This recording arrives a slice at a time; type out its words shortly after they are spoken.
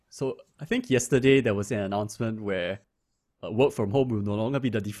So I think yesterday there was an announcement where work from home will no longer be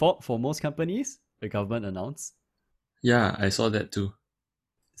the default for most companies. The government announced. Yeah, I saw that too.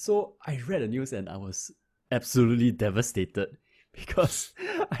 So I read the news and I was absolutely devastated because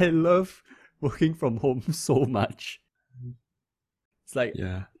I love working from home so much. It's like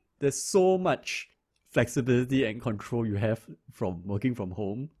Yeah. there's so much flexibility and control you have from working from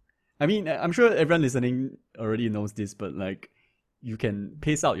home. I mean, I'm sure everyone listening already knows this, but like you can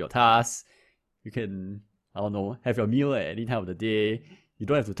pace out your tasks. You can, I don't know, have your meal at any time of the day. You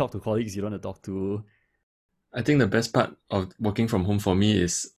don't have to talk to colleagues you don't want to talk to. I think the best part of working from home for me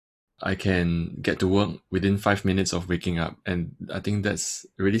is I can get to work within 5 minutes of waking up. And I think that's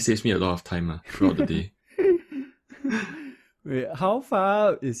it really saves me a lot of time throughout the day. Wait, how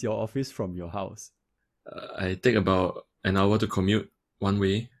far is your office from your house? I take about an hour to commute one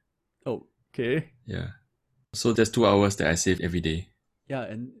way. Oh, okay. Yeah. So there's 2 hours that I save every day. Yeah,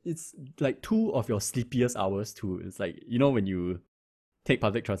 and it's like two of your sleepiest hours too. It's like, when you take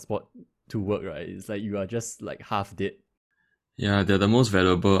public transport to work, right? It's like you are just like half dead. Yeah, they're the most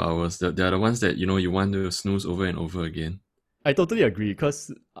valuable hours. They're the ones that you want to snooze over and over again. I totally agree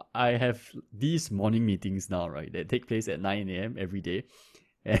because I have these morning meetings now, right, that take place at 9 a.m. every day.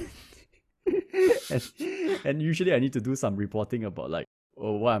 And, and and usually I need to do some reporting about like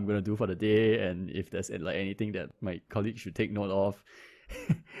what I'm gonna do for the day and if there's like anything that my colleagues should take note of.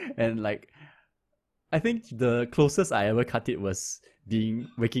 And like I think the closest I ever cut it was being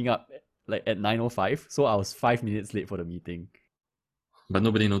waking up like at 9:05, so I was 5 minutes late for the meeting. But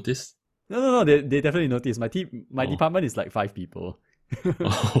nobody noticed. No, they definitely noticed. My Oh. department is like 5 people.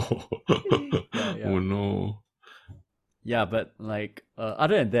 Oh. Yeah, yeah. Oh no. Yeah, but like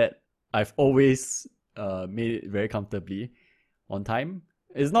other than that, I've always made it very comfortably on time.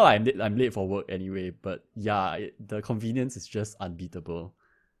 It's not like I'm late for work anyway, but yeah, the convenience is just unbeatable.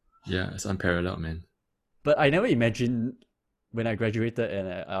 Yeah, it's unparalleled, man. But I never imagined when I graduated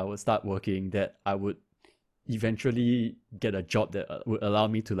and I would start working that I would eventually get a job that would allow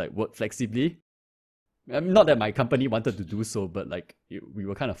me to like work flexibly. I mean, not that my company wanted to do so, but like we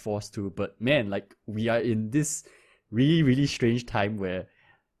were kind of forced to. But man, like we are in this really, really strange time where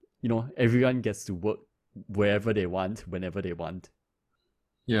everyone gets to work wherever they want, whenever they want.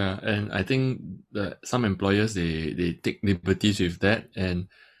 Yeah, and I think that some employers they take liberties with that and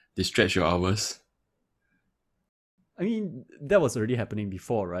they stretch your hours. I mean, that was already happening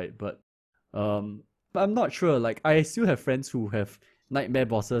before, right? But I'm not sure. Like, I still have friends who have nightmare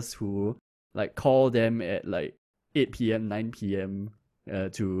bosses who like call them at like 8 p.m., 9 p.m.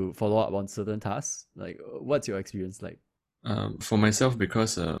 To follow up on certain tasks. Like, what's your experience like? For myself,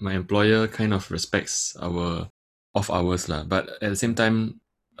 because my employer kind of respects our off hours lah. But at the same time,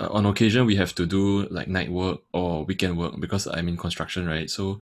 on occasion we have to do like night work or weekend work because I'm in construction, right?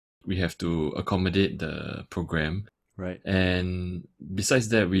 So we have to accommodate the program. Right. And besides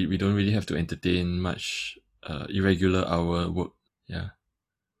that, we don't really have to entertain much irregular hour work. Yeah.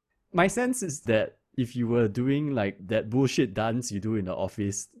 My sense is that if you were doing like that bullshit dance you do in the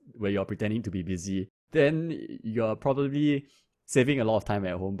office where you're pretending to be busy, then you're probably saving a lot of time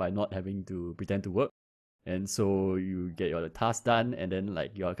at home by not having to pretend to work. And so you get your task done and then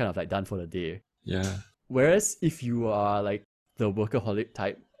like you're kind of like done for the day. Yeah. Whereas if you are like the workaholic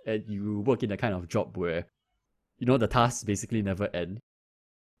type and you work in a kind of job where the tasks basically never end,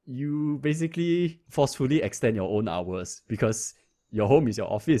 you basically forcefully extend your own hours because your home is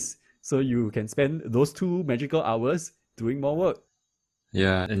your office. So you can spend those 2 magical hours doing more work.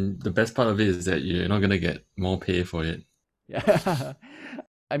 Yeah. And the best part of it is that you're not gonna get more pay for it. Yeah.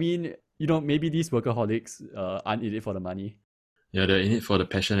 I mean, maybe these workaholics aren't in it for the money. Yeah, they're in it for the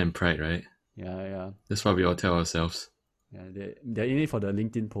passion and pride, right? Yeah, yeah. That's what we all tell ourselves. Yeah, they're in it for the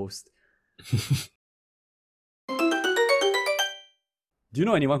LinkedIn post. Do you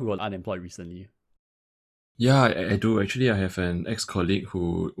know anyone who got unemployed recently? Yeah, I do. Actually, I have an ex-colleague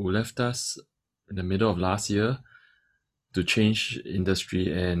who left us in the middle of last year to change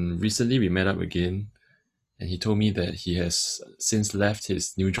industry, and recently we met up again, and he told me that he has since left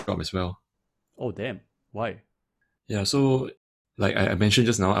his new job as well. Oh, damn. Why? Yeah, so like I mentioned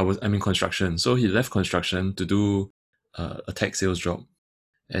just now, I'm in construction, so he left construction to do a tech sales job,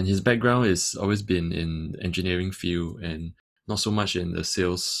 and his background has always been in engineering field and not so much in the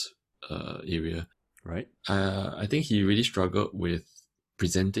sales area. Right? I think he really struggled with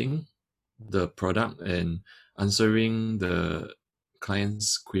presenting the product and answering the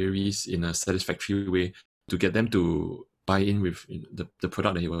client's queries in a satisfactory way to get them to buy in with the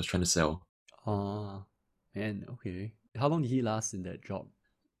product that he was trying to sell. Ah, man, okay. How long did he last in that job?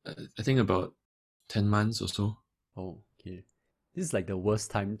 I think about 10 months or so. Oh, okay. This is like the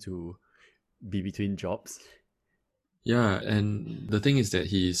worst time to be between jobs. Yeah, and the thing is that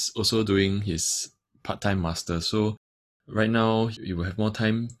he's also doing his part-time master. So right now he will have more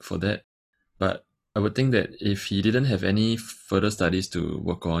time for that. But I would think that if he didn't have any further studies to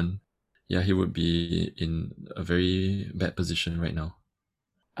work on, yeah, he would be in a very bad position right now.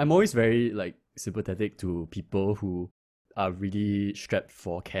 I'm always very like sympathetic to people who are really strapped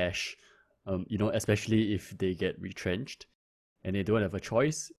for cash. Especially if they get retrenched and they don't have a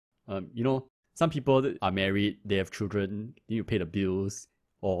choice. Some people that are married, they have children, need to pay the bills,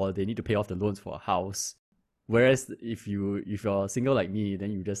 or they need to pay off the loans for a house. Whereas if you're single like me,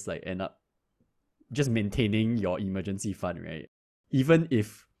 then you just like end up just maintaining your emergency fund, right? Even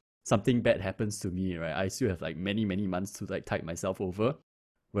if something bad happens to me, right, I still have like many, many months to like tide myself over.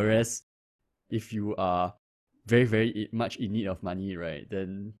 Whereas if you are very, very much in need of money, right,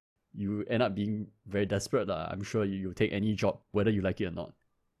 then you end up being very desperate. I'm sure you take any job, whether you like it or not.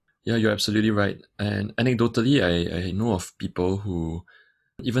 Yeah, you're absolutely right. And anecdotally, I know of people who,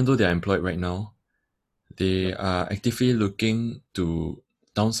 even though they're employed right now, they Yep. are actively looking to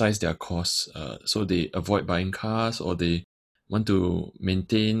downsize their costs. So they avoid buying cars, or they want to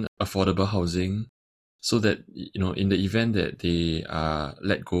maintain affordable housing, so that in the event that they are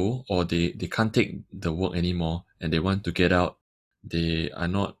let go, or they can't take the work anymore and they want to get out, they are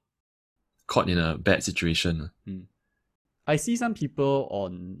not caught in a bad situation. Hmm. I see some people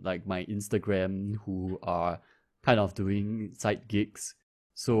on like my Instagram who are kind of doing side gigs.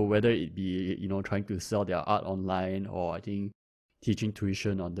 So whether it be, trying to sell their art online, or I think teaching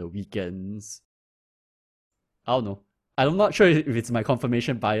tuition on the weekends. I don't know. I'm not sure if it's my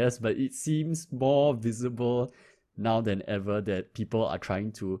confirmation bias, but it seems more visible now than ever that people are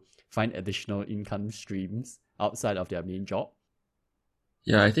trying to find additional income streams outside of their main job.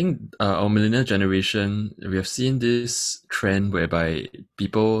 Yeah, I think our millennial generation, we have seen this trend whereby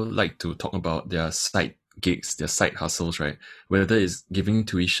people like to talk about their side gigs, their side hustles, right? Whether it's giving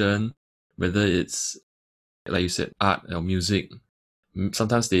tuition, whether it's, like you said, art or music.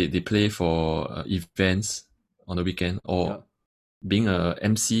 Sometimes they play for events on the weekend, Yeah. or being a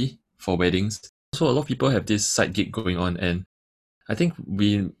MC for weddings. So a lot of people have this side gig going on, and I think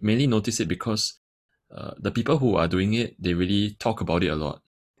we mainly notice it because the people who are doing it, they really talk about it a lot.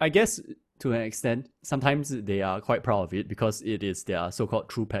 I guess to an extent, sometimes they are quite proud of it because it is their so-called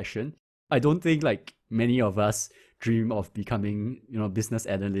true passion. I don't think like many of us dream of becoming, business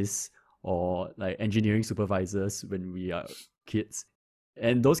analysts or like engineering supervisors when we are kids.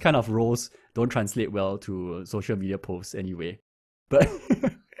 And those kind of roles don't translate well to social media posts anyway. But,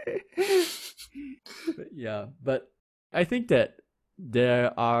 but yeah, but I think that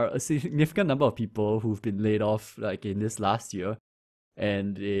there are a significant number of people who've been laid off like in this last year,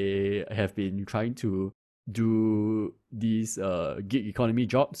 and they have been trying to do these gig economy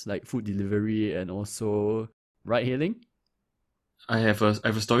jobs like food delivery and also ride hailing. I have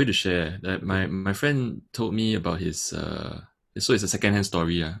a story to share that my Okay. my friend told me about his so it's a secondhand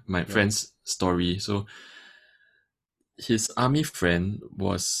story, my Right. friend's story. So his army friend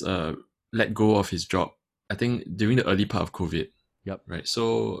was let go of his job, I think during the early part of COVID, Yep. right?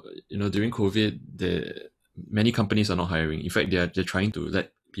 So during COVID, the many companies are not hiring. In fact, they're trying to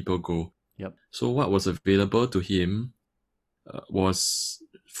let people go. Yep. So what was available to him was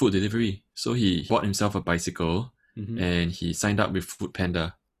food delivery. So he bought himself a bicycle Mm-hmm. and he signed up with Food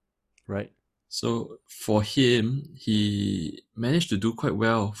Panda. Right. So for him, he managed to do quite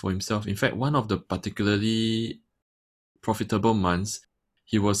well for himself. In fact, one of the particularly profitable months,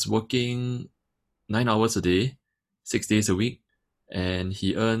 he was working 9 hours a day, 6 days a week, and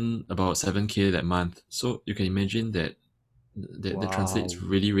he earned about 7K that month. So you can imagine that translates Wow.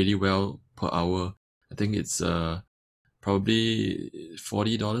 really, really well per hour. I think it's probably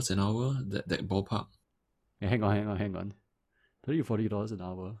 $40 an hour, that ballpark. Hang on. $30 to $40 an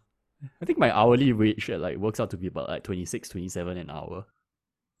hour. I think my hourly wage like works out to be about like 26, 27 an hour.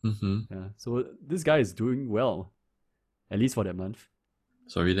 Mm-hmm. Yeah. So this guy is doing well, at least for that month.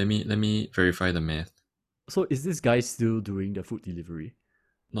 Sorry, let me verify the math. So is this guy still doing the food delivery?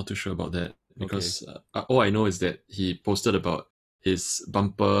 Not too sure about that Okay. because all I know is that he posted about his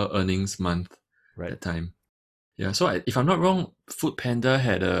bumper earnings month Right. that time. Yeah, so if I'm not wrong, Food Panda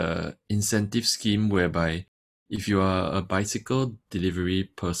had a incentive scheme whereby if you are a bicycle delivery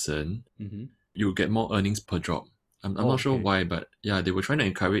person, Mm-hmm. you get more earnings per drop. I'm Oh, not sure okay. why, but yeah, they were trying to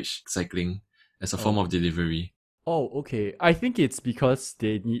encourage cycling as a form Oh. of delivery. Oh, okay. I think it's because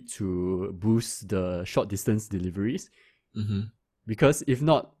they need to boost the short distance deliveries. Mm-hmm. Because if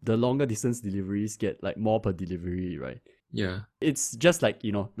not, the longer distance deliveries get like more per delivery, right? Yeah. It's just like,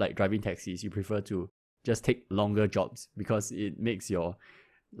 like driving taxis. You prefer to just take longer jobs because it makes your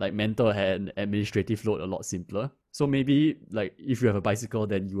like mental and administrative load a lot simpler. So maybe like if you have a bicycle,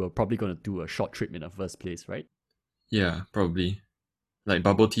 then you are probably going to do a short trip in the first place, right? Yeah, probably. Like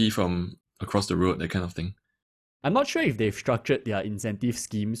bubble tea from across the road, that kind of thing. I'm not sure if they've structured their incentive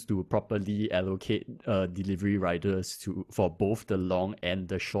schemes to properly allocate delivery riders to for both the long and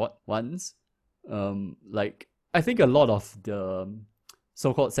the short ones. Like I think a lot of the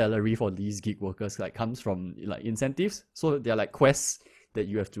so-called salary for these gig workers like comes from like incentives. So they're like quests that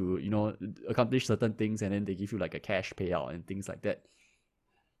you have to accomplish certain things, and then they give you like a cash payout and things like that.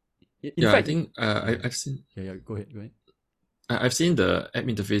 In Yeah, I fact, think I've seen yeah, go ahead. I've seen the app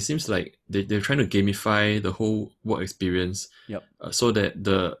interface. Seems like they're trying to gamify the whole work experience, Yep. so that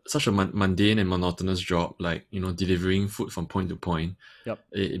the such a mundane and monotonous job like delivering food from point to point, Yep.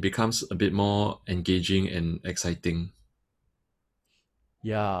 it becomes a bit more engaging and exciting.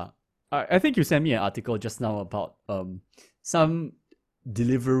 Yeah. I think you sent me an article just now about some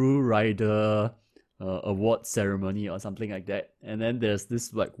Deliveroo rider award ceremony or something like that. And then there's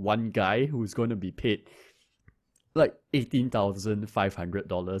this like one guy who's going to be paid like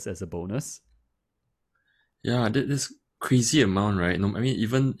 $18,500 as a bonus. Yeah, this crazy amount, right? No, I mean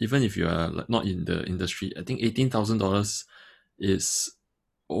even if you are like not in the industry, I think $18,000 is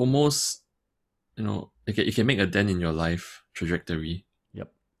almost it can make a dent in your life trajectory.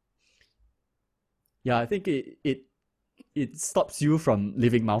 Yep. Yeah, I think it stops you from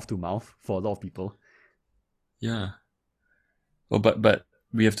living mouth to mouth for a lot of people. Yeah. Well, but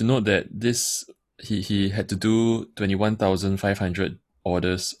we have to note that this he had to do 21,500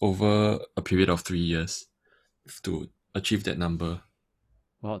 orders over a period of 3 years to achieve that number.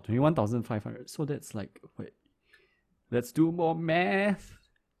 Wow, 21,500. So that's like, wait, let's do more math.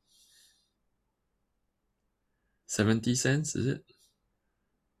 70 cents, is it?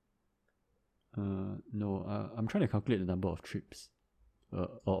 No, I'm trying to calculate the number of trips.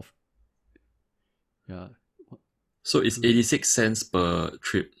 Yeah. So it's 86 cents per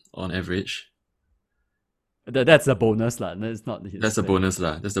trip on average. That's a bonus lah. That's not his. That's a bonus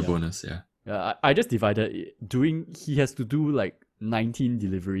lah. That's the Yeah. bonus, yeah. Yeah, I just divided it. He has to do like 19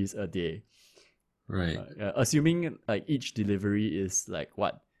 deliveries a day. Right. Assuming like each delivery is like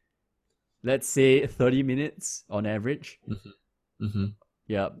what? Let's say 30 minutes on average. Mm-hmm. Mm-hmm.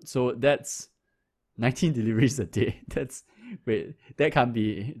 Yeah, so that's 19 deliveries a day. That can't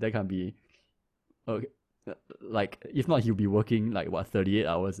be okay. Like if not, he'll be working like what 38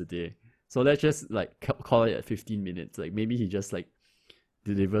 hours a day. So let's just like call it at 15 minutes. Like maybe he just like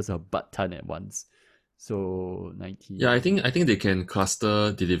delivers a butt ton at once. So 19. Yeah, I think they can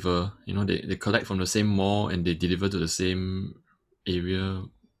cluster deliver. They collect from the same mall and they deliver to the same area.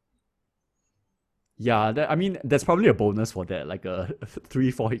 Yeah, I mean that's probably a bonus for that, like a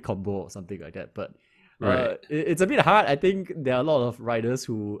 3-4 hit combo or something like that. But Right. it's a bit hard. I think there are a lot of riders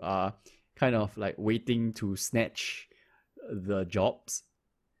who are kind of like waiting to snatch the jobs.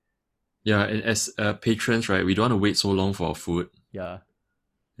 Yeah, and as patrons, right, we don't want to wait so long for food. Yeah,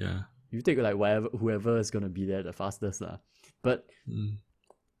 Yeah. you take like whoever is gonna be there the fastest lah. But Mm.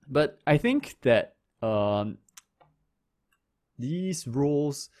 but I think that these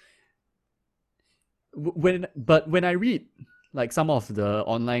roles when I read like some of the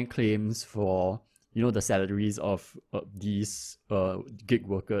online claims for the salaries of these gig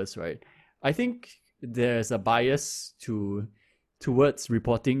workers, right? I think there's a bias towards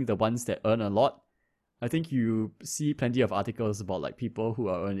reporting the ones that earn a lot. I think you see plenty of articles about like people who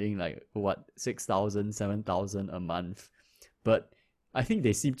are earning like what 6,000, 7,000 a month, but I think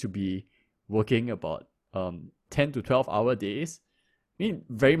they seem to be working about 10 to 12 hour days. I mean,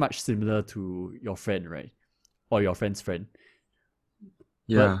 very much similar to your friend, right? Or your friend's friend.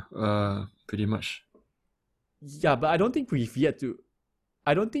 Yeah, pretty much. Yeah, but I don't think we've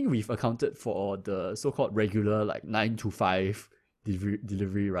accounted for the so-called regular like 9 to 5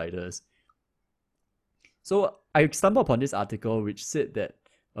 delivery riders. So I stumbled upon this article which said that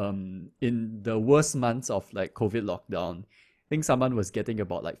in the worst months of like COVID lockdown, I think someone was getting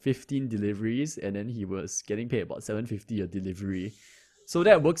about like 15 deliveries and then he was getting paid about $750 a delivery. So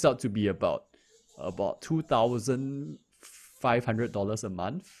that works out to be about $2,500 a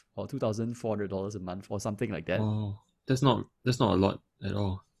month or $2,400 a month or something like that. Oh, that's not a lot at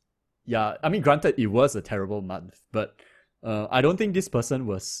all. Yeah, I mean, granted, it was a terrible month, but I don't think this person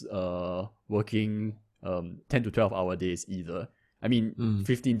was working 10 to 12 hour days either. I mean,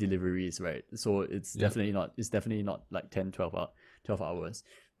 15 deliveries, right? So it's definitely not like 10, 12 hours.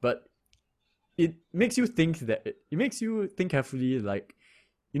 But it makes you think carefully, like,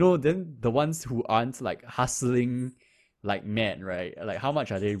 then the ones who aren't like hustling like mad, right? Like how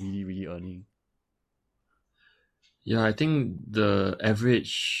much are they really, really earning? Yeah, I think the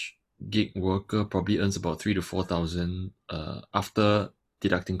average gig worker probably earns about 3 to 4 thousand after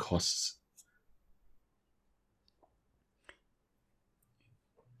deducting costs.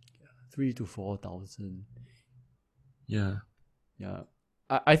 3 to 4 thousand. Yeah. Yeah,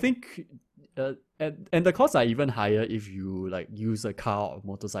 I think, and the costs are even higher if you like use a car or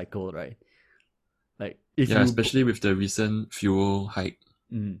motorcycle, right? Like if Yeah, you, especially with the recent fuel hike.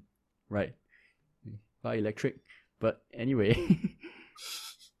 right, buy electric. But anyway,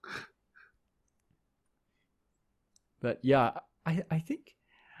 but yeah, I think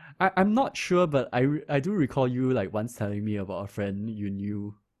I'm not sure, but I do recall you like once telling me about a friend you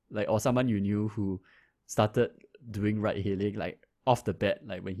knew, like, or someone you knew who started doing ride hailing like off the bat,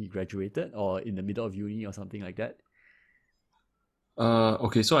 like when he graduated or in the middle of uni or something like that.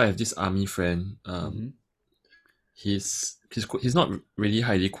 Okay, so I have this army friend. Mm-hmm. He's not really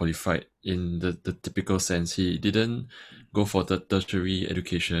highly qualified in the typical sense. He didn't go for the tertiary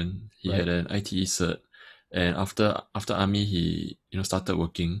education. He had Right. an ITE cert, and after army he started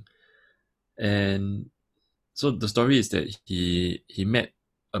working. And so the story is that he met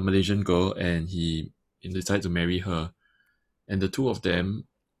a Malaysian girl and he decided to marry her. And the two of them,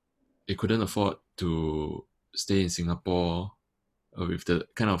 they couldn't afford to stay in Singapore with the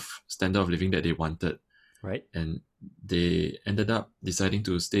kind of standard of living that they wanted, Right. and they ended up deciding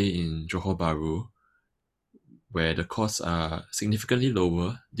to stay in Johor Bahru, where the costs are significantly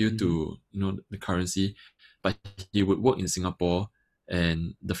lower due Mm-hmm. to the currency. But he would work in Singapore,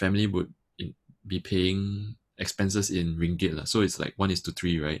 and the family would be paying expenses in ringgit lah. So it's like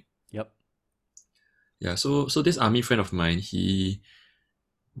 1:3, right? Yep. Yeah. So this army friend of mine, he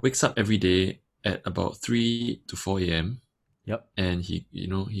wakes up every day at about 3 to 4 a.m. Yep. and he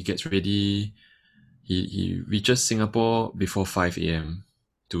gets ready. He reaches Singapore before 5 a.m.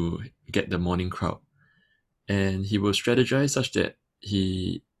 to get the morning crowd. And he will strategize such that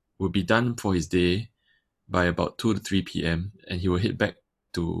he will be done for his day by about 2 to 3 p.m. and he will head back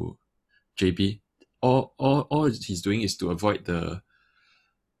to JB. All he's doing is to avoid the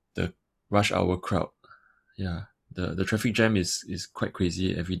rush hour crowd. Yeah. The traffic jam is quite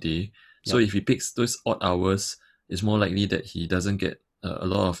crazy every day. So Yep. if he picks those odd hours, it's more likely that he doesn't get a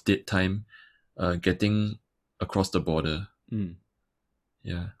lot of dead time getting across the border. Mm.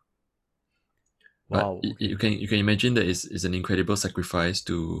 Yeah. But Wow. Okay. you can imagine that it's an incredible sacrifice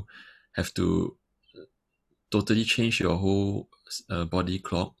to have to totally change your whole body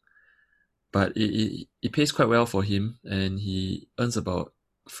clock. But it pays quite well for him, and he earns about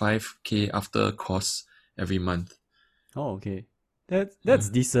 5K after costs every month. Oh, okay. That's Yeah.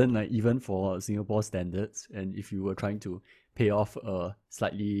 decent, like even for Singapore standards. And if you were trying to pay off a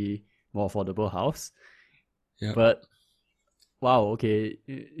slightly more affordable house, Yeah. but wow, okay,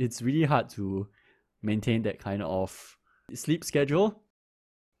 it's really hard to maintain that kind of sleep schedule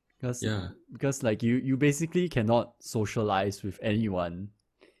because Yeah. like you basically cannot socialize with anyone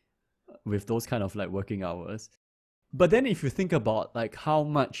with those kind of like working hours. But then if you think about like how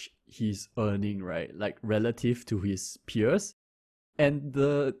much he's earning, right, like relative to his peers, and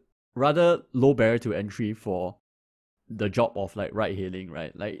the rather low barrier to entry for the job of like ride hailing,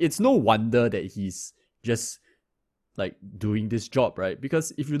 right? Like it's no wonder that he's just like doing this job, right?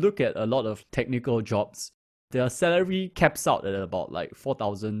 Because if you look at a lot of technical jobs, their salary caps out at about like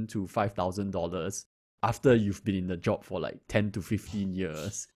 $4,000 to $5,000 after you've been in the job for like 10 to 15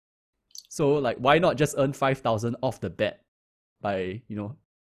 years. So like why not just earn 5,000 off the bat by,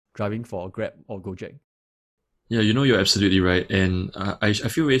 driving for Grab or Gojek? Yeah, you're absolutely right. And I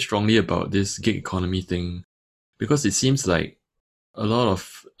feel very strongly about this gig economy thing because it seems like a lot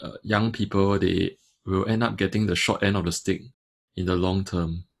of young people, they will end up getting the short end of the stick in the long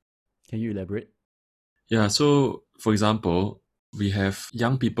term. Can you elaborate? Yeah, so for example, we have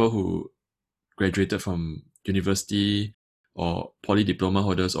young people who graduated from university or poly diploma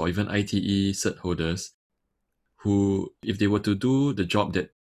holders or even ITE cert holders who, if they were to do the job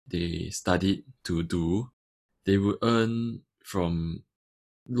that they studied to do, they would earn from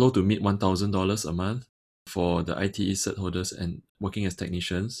low to mid $1,000 a month for the ITE cert holders and working as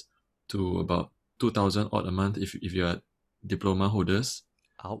technicians to about 2,000 odd a month if you are diploma holders.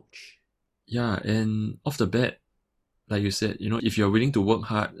 Ouch. Yeah, and off the bat, like you said, if you're willing to work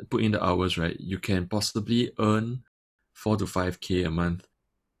hard, put in the hours, right, you can possibly earn 4 to 5K a month.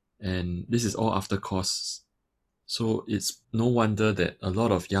 And this is all after costs. So it's no wonder that a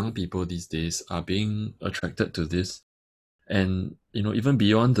lot of young people these days are being attracted to this. And, even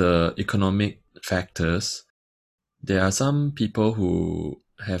beyond the economic factors, there are some people who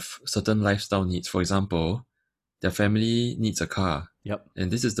have certain lifestyle needs. For example, their family needs a car. Yep. And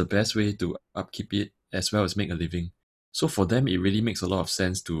this is the best way to upkeep it as well as make a living. So for them, it really makes a lot of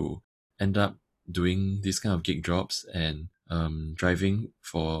sense to end up doing these kind of gig jobs and driving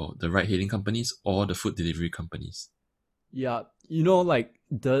for the ride-hailing companies or the food delivery companies. Yeah, like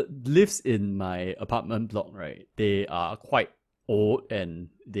the lifts in my apartment block, right? They are quite old and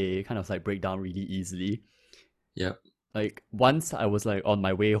they kind of like break down really easily. Yep. Like once I was like on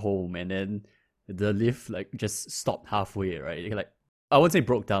my way home and then the lift like just stopped halfway, right? Like I wouldn't say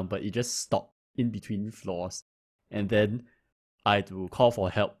broke down, but it just stopped in between floors. And then I had to call for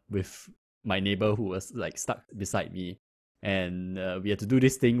help with my neighbor who was like stuck beside me. And we had to do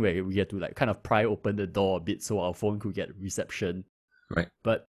this thing where we had to like kind of pry open the door a bit so our phone could get reception. Right.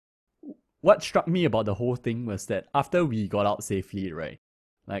 But what struck me about the whole thing was that after we got out safely, right?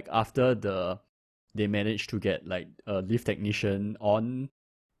 Like after they managed to get like a lift technician on,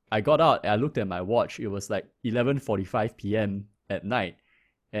 I got out and I looked at my watch. It was like 11:45 p.m. at night.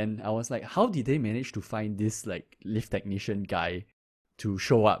 And I was like, how did they manage to find this like lift technician guy to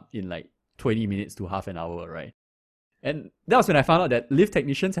show up in like 20 minutes to half an hour, right? And that was when I found out that lift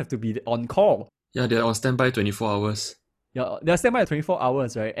technicians have to be on call. Yeah, they're on standby 24 hours. Yeah, they're standby at 24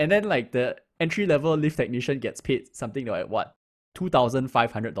 hours, right? And then like the entry level lift technician gets paid something like what?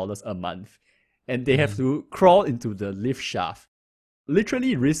 $2,500 a month. And they have to crawl into the lift shaft,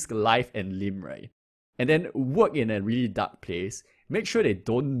 literally risk life and limb, right? And then work in a really dark place. Make sure they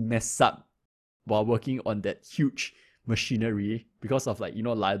don't mess up while working on that huge machinery because of like,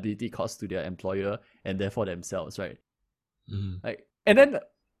 liability costs to their employer and therefore themselves, right? Like, and then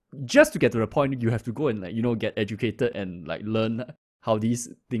just to get to the point, you have to go and like, get educated and like learn how these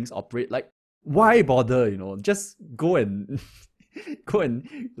things operate. Like, why bother, just go and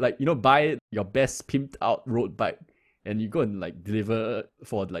like, buy your best pimped out road bike and you go and like deliver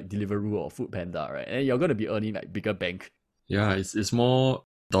for like Deliveroo or Food Panda, right? And you're going to be earning like bigger bank. Yeah, it's more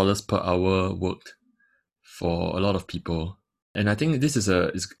dollars per hour worked for a lot of people. And I think this is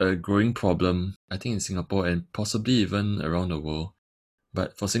a growing problem, I think in Singapore and possibly even around the world.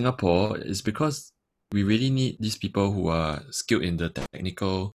 But for Singapore, it's because we really need these people who are skilled in the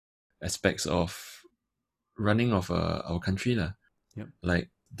technical aspects of running of our country. Yep. Like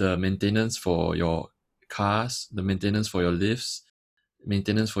the maintenance for your cars, the maintenance for your lifts,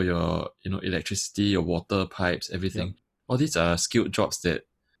 maintenance for your electricity, your water pipes, everything. Yep. All these are skilled jobs that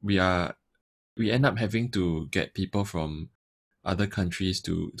we end up having to get people from other countries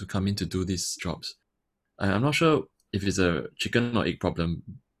to come in to do these jobs. I'm not sure if it's a chicken or egg problem,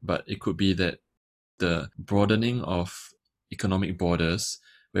 but it could be that the broadening of economic borders,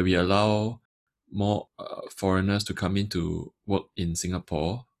 where we allow more foreigners to come in to work in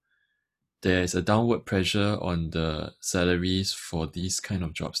Singapore, there's a downward pressure on the salaries for these kind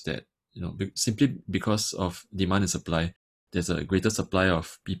of jobs that, simply because of demand and supply, there's a greater supply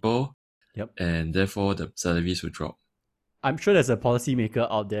of people. Yep. And therefore the salaries will drop. I'm sure there's a policymaker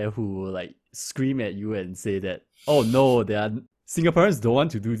out there who will like scream at you and say that, oh no, Singaporeans don't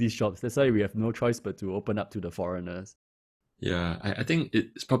want to do these jobs. That's why we have no choice but to open up to the foreigners. Yeah, I think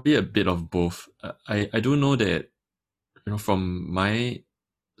it's probably a bit of both. I do know that, from my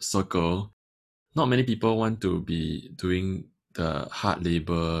circle, not many people want to be doing the hard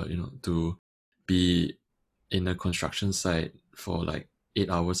labor, to be in a construction site for like 8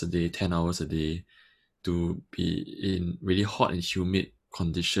 hours a day, 10 hours a day, to be in really hot and humid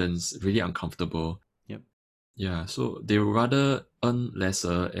conditions, really uncomfortable. Yep. Yeah, so they would rather earn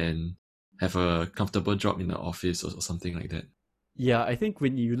lesser and have a comfortable job in the office or something like that. Yeah, I think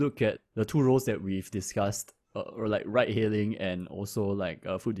when you look at the two roles that we've discussed, or like ride-hailing and also like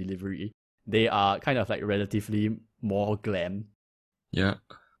food delivery, they are kind of like relatively more glam. Yeah.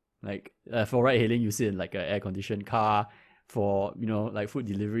 Like for ride-hailing, you sit in like an air-conditioned car. For, like food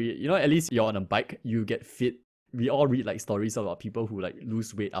delivery, at least you're on a bike, you get fit. We all read like stories about people who like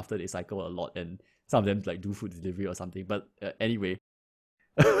lose weight after they cycle a lot, and some of them like do food delivery or something. But anyway,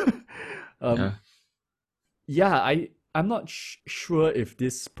 I'm not sure if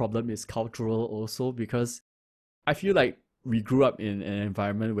this problem is cultural also, because I feel like we grew up in an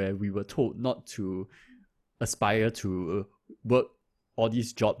environment where we were told not to aspire to work all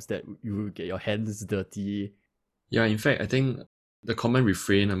these jobs that you will get your hands dirty. Yeah, in fact, I think the common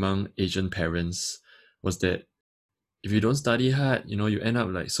refrain among Asian parents was that if you don't study hard, you end up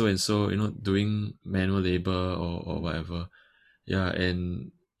like so and so, doing manual labor or whatever. Yeah,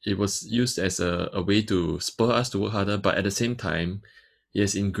 and it was used as a way to spur us to work harder, but at the same time, it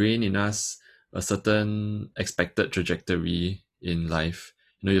has ingrained in us a certain expected trajectory in life.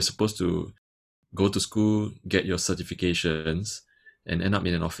 You're supposed to go to school, get your certifications, and end up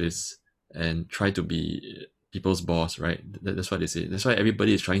in an office and try to be people's boss, right? That's what they say. That's why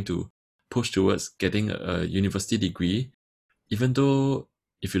everybody is trying to push towards getting a university degree, even though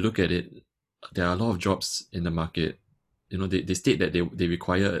if you look at it, there are a lot of jobs in the market. They state that they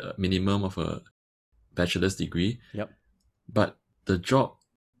require a minimum of a bachelor's degree. Yep. But the job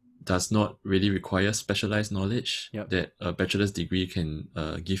does not really require specialized knowledge Yep. that a bachelor's degree can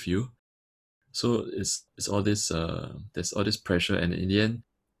give you. So it's all this there's all this pressure, and in the end,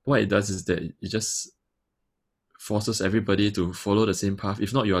 what it does is that it just forces everybody to follow the same path.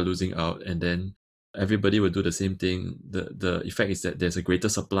 If not, you are losing out, and then everybody will do the same thing. The effect is that there's a greater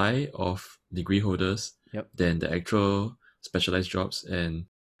supply of degree holders Yep. than the actual specialized jobs, and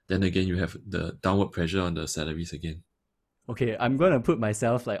then again you have the downward pressure on the salaries again. Okay, I'm gonna put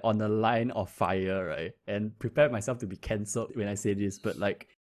myself like on the line of fire, right? And prepare myself to be cancelled when I say this, but like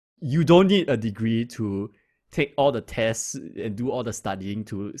you don't need a degree to take all the tests and do all the studying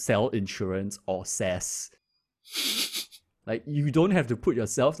to sell insurance or SaaS. Like you don't have to put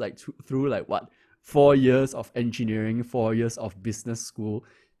yourself like through like what 4 years of engineering, 4 years of business school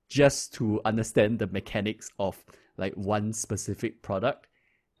just to understand the mechanics of like one specific product,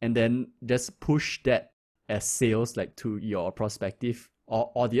 and then just push that as sales like to your prospective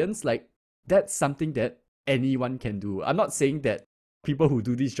or audience. Like that's something that anyone can do. I'm not saying that people who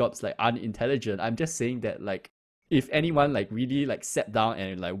do these jobs like aren't intelligent. I'm just saying that like if anyone like really like sat down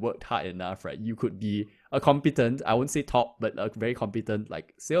and like worked hard enough, right, you could be a competent, I won't say top, but a very competent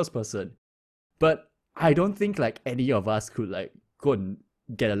like salesperson. But I don't think like any of us could like go and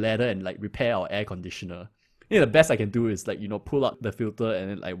get a ladder and like repair our air conditioner. The best I can do is like, pull out the filter and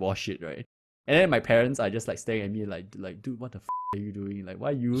then like wash it, right? And then my parents are just like staring at me like dude, what the are you doing? Like, why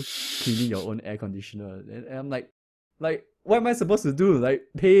are you cleaning your own air conditioner? And I'm like, what am I supposed to do? Like,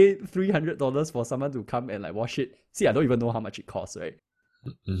 pay $300 for someone to come and like wash it? See, I don't even know how much it costs, right?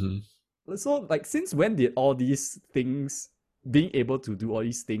 Mm-hmm. So, like, since when did all these things, being able to do all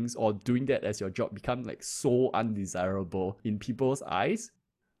these things or doing that as your job, become like so undesirable in people's eyes?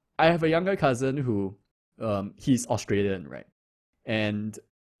 I have a younger cousin who, he's Australian, right? And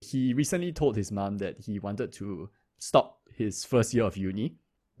he recently told his mom that he wanted to stop his first year of uni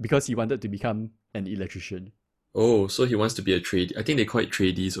because he wanted to become an electrician. Oh, so he wants to be a trade. I think they call it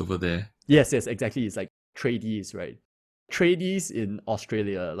tradies over there. Yes, exactly. It's like tradies, right? Tradies in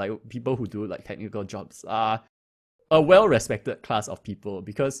Australia, like people who do like technical jobs, are a well-respected class of people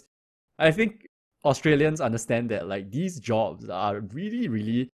because I think Australians understand that like these jobs are really,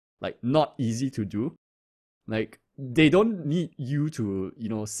 really like not easy to do. Like they don't need you to,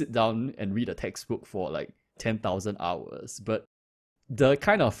 sit down and read a textbook for like 10,000 hours, but the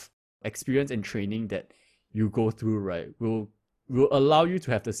kind of experience and training that you go through, right, will allow you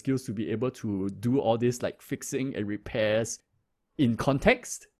to have the skills to be able to do all this like fixing and repairs in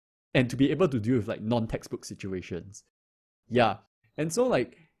context and to be able to deal with like non-textbook situations. Yeah. And so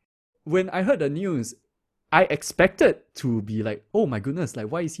like when I heard the news, I expected to be like, oh my goodness, like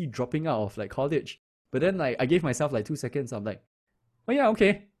why is he dropping out of like college? But then like I gave myself like 2 seconds. I'm like, oh yeah,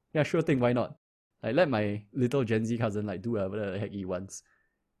 okay. Yeah, sure thing, why not? Like let my little Gen Z cousin like do whatever the heck he wants.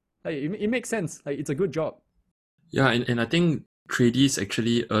 Like it makes sense. Like it's a good job. Yeah, and I think tradies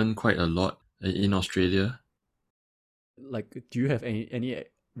actually earn quite a lot in Australia. Like do you have any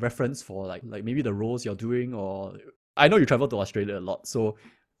reference for like maybe the roles you're doing? Or I know you travel to Australia a lot, so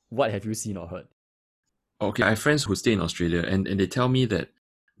what have you seen or heard? Okay, I have friends who stay in Australia, and they tell me that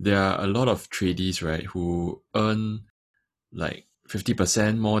there are a lot of tradies, right, who earn like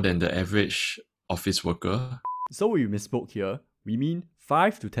 50% more than the average office worker. So we misspoke here. We mean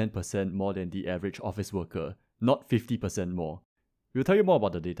 5 to 10% more than the average office worker, not 50% more. We'll tell you more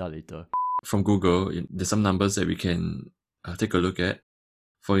about the data later. From Google, there's some numbers that we can take a look at.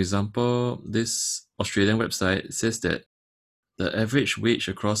 For example, this Australian website says that the average wage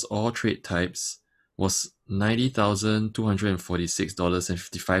across all trade types was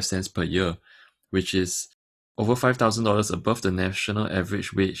 $90,246.55 per year, which is over $5,000 above the national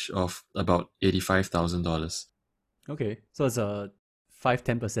average wage of about $85,000. Okay, so it's a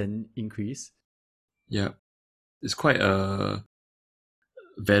 5-10% increase. Yeah, it's quite a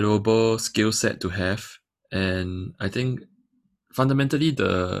valuable skill set to have, and I think fundamentally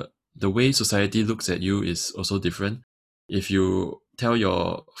the way society looks at you is also different. If you tell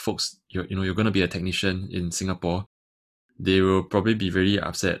your folks you're going to be a technician in Singapore, they will probably be very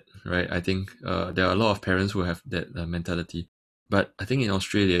upset, right? I think there are a lot of parents who have that mentality. But I think in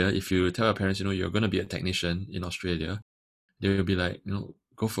Australia, if you tell your parents, you're going to be a technician in Australia, they will be like,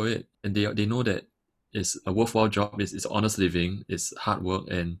 go for it. And they know that it's a worthwhile job, it's honest living, it's hard work,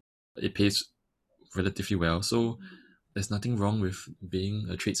 and it pays relatively well. So there's nothing wrong with being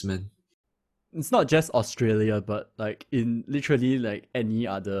a tradesman. It's not just Australia, but like in literally like any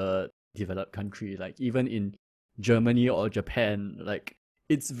other developed country, like even in Germany or Japan, like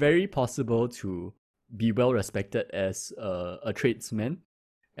it's very possible to be well respected as a tradesman.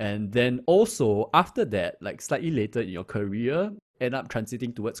 And then also after that, like slightly later in your career, end up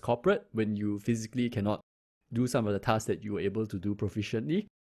transiting towards corporate when you physically cannot do some of the tasks that you were able to do proficiently,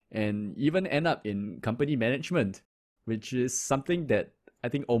 and even end up in company management, which is something that I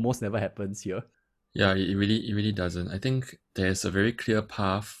think almost never happens here. Yeah, it really doesn't. I think there's a very clear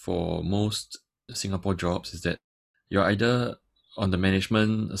path for most Singapore jobs is that you're either on the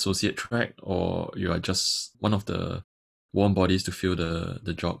management associate track or you are just one of the warm bodies to fill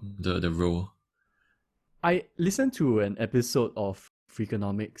the job, the role. I listened to an episode of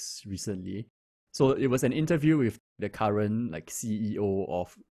Freakonomics recently. So it was an interview with the current like CEO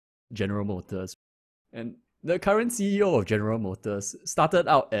of General Motors. And the current CEO of General Motors started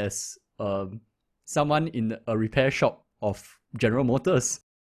out as someone in a repair shop of General Motors,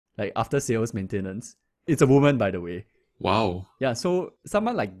 like after sales maintenance. It's a woman, by the way. Wow. Yeah, so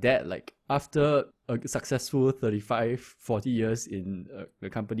someone like that, like after a successful 35, 40 years in the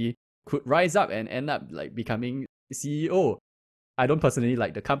company, could rise up and end up like becoming CEO. I don't personally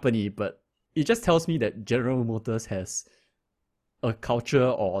like the company, but it just tells me that General Motors has a culture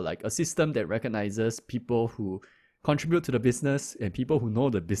or like a system that recognizes people who contribute to the business and people who know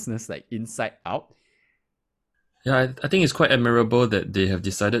the business like inside out. Yeah, I think it's quite admirable that they have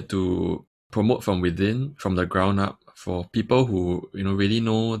decided to promote from within, from the ground up, for people who really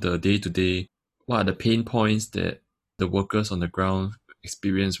know the day to day, what are the pain points that the workers on the ground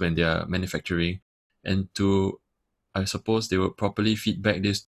experience when they are manufacturing, and to, I suppose, they will properly feedback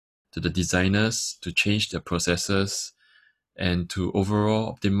this to the designers to change their processes and to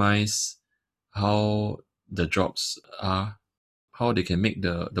overall optimize how the jobs are, how they can make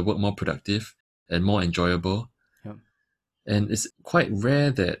the work more productive and more enjoyable. Yeah. And it's quite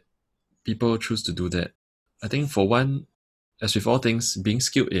rare that people choose to do that. I think for one, as with all things, being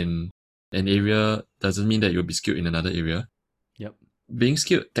skilled in an area doesn't mean that you'll be skilled in another area. Yep. Being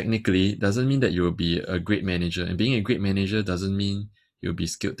skilled technically doesn't mean that you will be a great manager. And being a great manager doesn't mean you'll be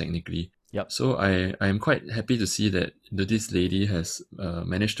skilled technically. Yep. So I am quite happy to see that this lady has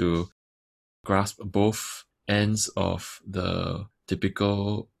managed to grasp both ends of the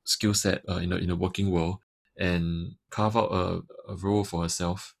typical skill set in the working world and carve out a role for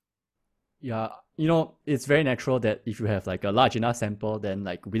herself. Yeah, it's very natural that if you have like a large enough sample, then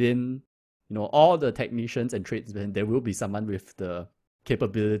like within, all the technicians and tradesmen, there will be someone with the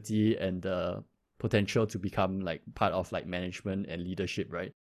capability and the potential to become like part of like management and leadership,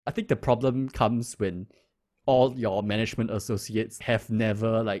 right? I think the problem comes when all your management associates have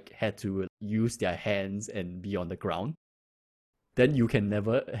never like had to use their hands and be on the ground. Then you can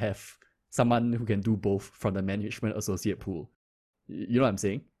never have someone who can do both from the management associate pool. You know what I'm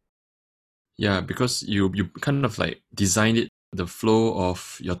saying? Yeah, because you kind of like designed it, the flow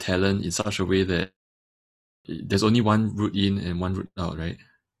of your talent in such a way that there's only one route in and one route out, right?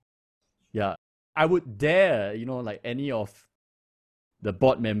 Yeah. I would dare, like any of the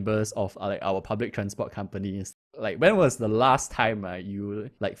board members of like our public transport companies, like when was the last time you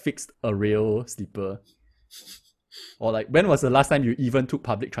like fixed a rail sleeper? Or like when was the last time you even took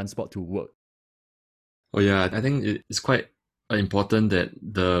public transport to work? Oh yeah, I think it's quite important that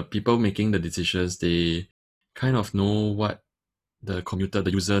the people making the decisions, they kind of know what the commuter,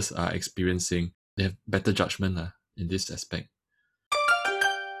 the users are experiencing. They have better judgment in this aspect.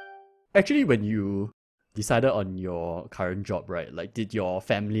 Actually, when you decided on your current job, right? Like did your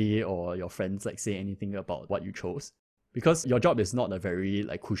family or your friends like say anything about what you chose? Because your job is not a very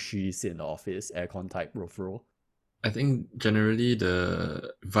like cushy sit in the office, aircon type role. I think generally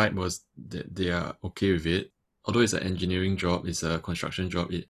the vibe was that they are okay with it. Although it's an engineering job, it's a construction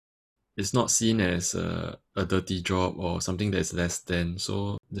job, it's not seen as a dirty job or something that's less than.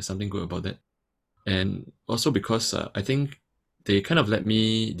 So there's something good about that. And also because I think they kind of let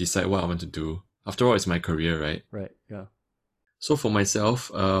me decide what I want to do. After all, it's my career, right? Right, yeah. So for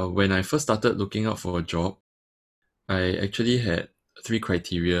myself, when I first started looking out for a job, I actually had 3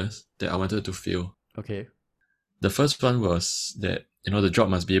 criteria that I wanted to fill. Okay. The first one was that, the job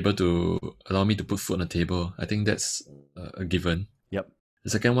must be able to allow me to put food on the table. I think that's a given. Yep. The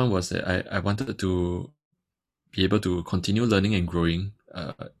second one was that I wanted to be able to continue learning and growing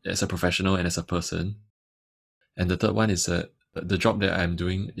as a professional and as a person. And the third one is that the job that I'm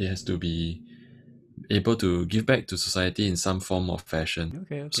doing, it has to be able to give back to society in some form or fashion.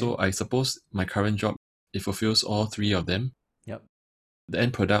 Okay. So I suppose my current job, it fulfills all 3 of them. Yep. The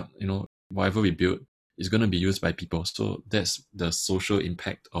end product, whatever we build, is going to be used by people. So that's the social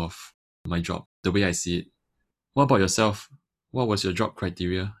impact of my job, the way I see it. What about yourself? What was your job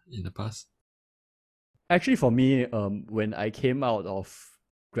criteria in the past? Actually, for me, when I came out of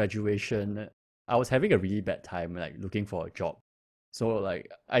graduation, I was having a really bad time, like looking for a job. So like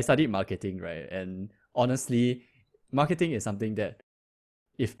I studied marketing, right? And honestly, marketing is something that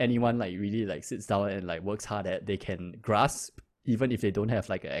if anyone like really like sits down and like works hard at, they can grasp, even if they don't have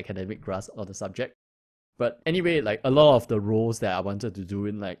like an academic grasp on the subject. But anyway, like a lot of the roles that I wanted to do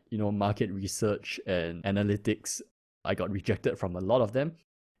in like, market research and analytics, I got rejected from a lot of them.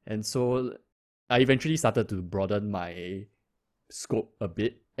 And so I eventually started to broaden my scope a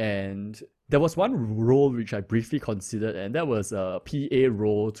bit. And there was one role which I briefly considered, and that was a PA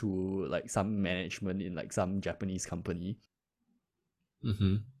role to like some management in like some Japanese company.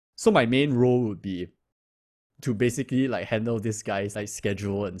 Mm-hmm. So my main role would be to basically like handle this guy's like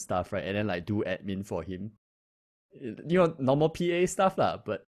schedule and stuff, right? And then like do admin for him. Normal PA stuff lah.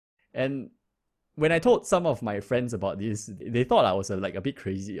 And when I told some of my friends about this, they thought I was like a bit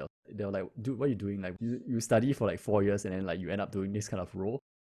crazy. They were like, "Dude, what are you doing? Like, you study for like 4 years and then like you end up doing this kind of role."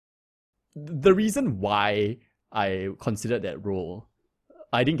 The reason why I considered that role,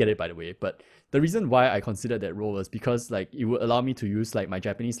 I didn't get it by the way, but the reason why I considered that role was because like it would allow me to use like my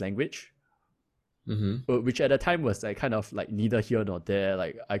Japanese language, which at the time was like kind of like neither here nor there.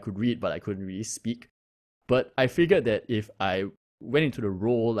 Like I could read, but I couldn't really speak. But I figured that if I went into the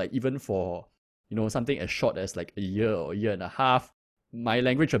role, like even for something as short as like a year or a year and a half, my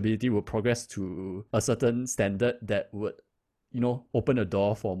language ability would progress to a certain standard that would open a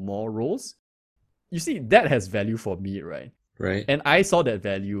door for more roles. You see, that has value for me, right? Right. And I saw that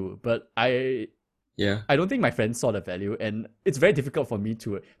value, but I don't think my friends saw the value, and it's very difficult for me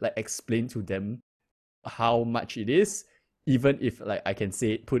to like explain to them how much it is, even if like I can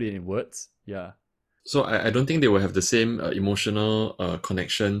say it, put it in words. Yeah. So I don't think they will have the same emotional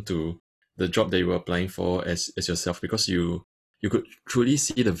connection to the job that you were applying for as yourself, because you could truly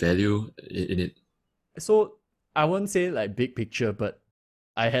see the value in it. So I won't say like big picture, but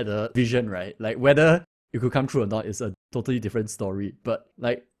I had a vision, right? Like whether it could come true or not is a totally different story. But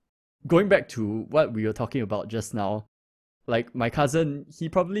like going back to what we were talking about just now, like my cousin, he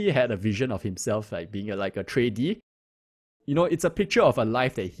probably had a vision of himself like being like a tradie. It's a picture of a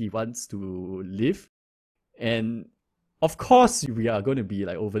life that he wants to live. And of course, we are going to be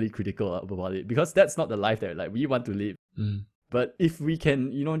like overly critical about it because that's not the life that like we want to live. But if we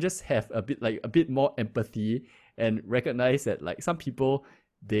can, just have a bit more empathy and recognize that like some people,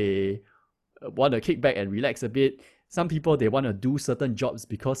 they want to kick back and relax a bit. Some people, they want to do certain jobs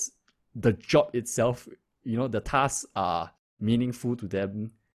because the job itself, the tasks are meaningful to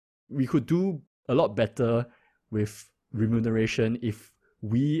them. We could do a lot better with remuneration if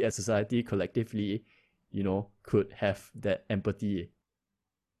we as society collectively, could have that empathy.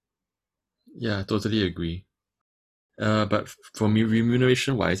 Yeah, I totally agree. But for me,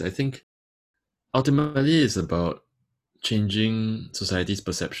 remuneration wise, I think ultimately it's about changing society's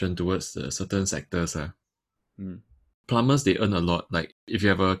perception towards the certain sectors. Plumbers, they earn a lot. Like if you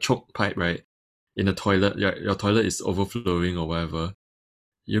have a choke pipe, right, in the toilet, your toilet is overflowing or whatever,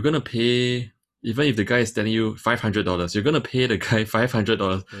 you're gonna pay. Even if the guy is telling you $500, you're gonna pay the guy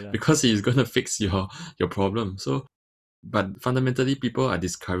 $500 because he's gonna fix your problem. So, but fundamentally, people are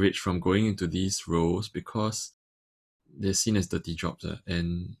discouraged from going into these roles because they're seen as dirty jobs.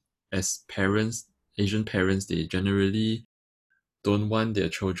 And as parents, Asian parents, they generally don't want their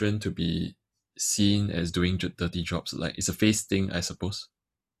children to be seen as doing dirty jobs. Like it's a face thing, I suppose.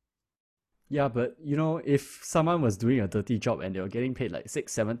 Yeah, but if someone was doing a dirty job and they were getting paid like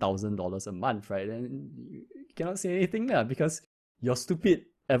 $6,000-7,000 a month, right? Then you cannot say anything lah because your stupid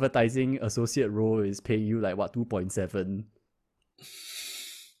advertising associate role is paying you like what 2.7.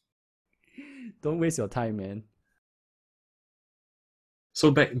 Don't waste your time, man.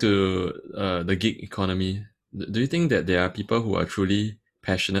 So back to the gig economy. Do you think that there are people who are truly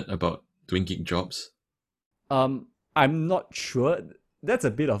passionate about doing gig jobs? I'm not sure. That's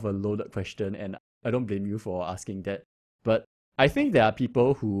a bit of a loaded question, and I don't blame you for asking that. But I think there are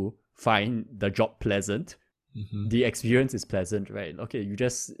people who find the job pleasant. The experience is pleasant, right? Okay, you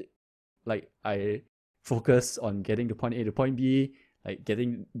just like I focus on getting to point A to point B, like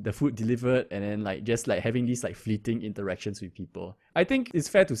getting the food delivered, and then like just like having these like fleeting interactions with people. I think it's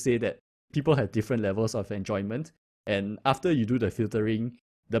fair to say that people have different levels of enjoyment, and after you do the filtering,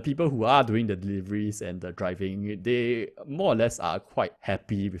 the people who are doing the deliveries and the driving, they more or less are quite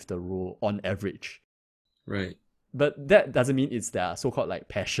happy with the role on average. Right. But that doesn't mean it's their so-called like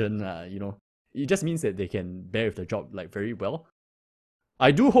passion, It just means that they can bear with the job like very well.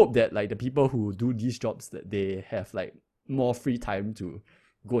 I do hope that like the people who do these jobs, that they have like more free time to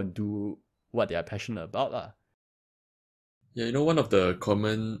go and do what they are passionate about lah. Yeah, one of the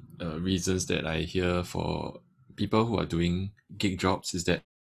common reasons that I hear for people who are doing gig jobs is that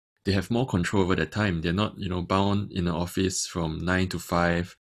they have more control over their time. They're not, bound in an office from 9 to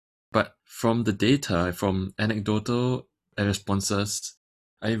 5. But from the data, from anecdotal responses,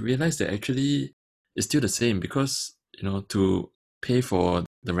 I realized that actually it's still the same because, to pay for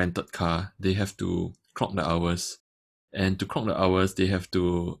the rented car, they have to clock the hours. And to clock the hours, they have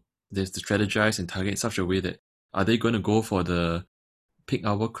to strategize and target in such a way that are they going to go for the peak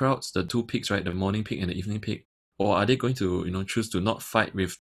hour crowds, the two peaks, right? The morning peak and the evening peak? Or are they going to, choose to not fight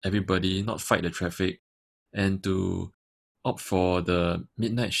with everybody, not fight the traffic, and to opt for the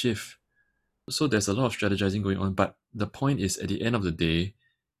midnight shift? So there's a lot of strategizing going on, but the point is at the end of the day,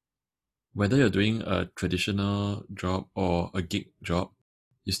 whether you're doing a traditional job or a gig job,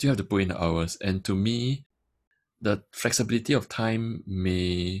 you still have to put in the hours. And to me, the flexibility of time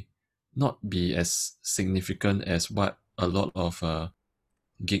may not be as significant as what a lot of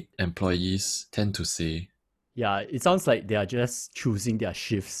gig employees tend to say. Yeah, it sounds like they are just choosing their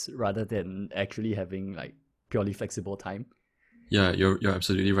shifts rather than actually having like purely flexible time. Yeah, you're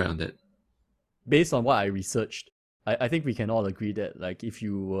absolutely right on that. Based on what I researched, I think we can all agree that like if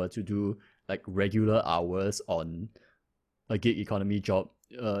you were to do like regular hours on a gig economy job,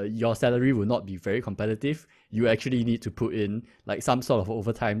 your salary will not be very competitive. You actually need to put in like some sort of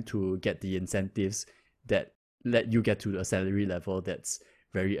overtime to get the incentives that let you get to a salary level that's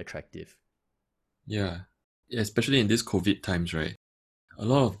very attractive. Yeah, especially in these COVID times, right? A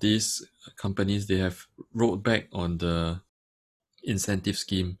lot of these companies, they have rolled back on the incentive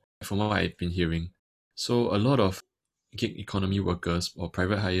scheme from what I've been hearing. So a lot of gig economy workers or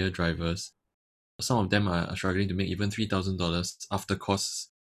private hire drivers, some of them are struggling to make even $3,000 after costs,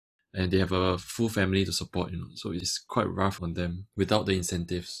 and they have a full family to support, so it's quite rough on them without the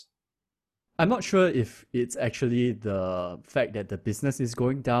incentives. I'm not sure if it's actually the fact that the business is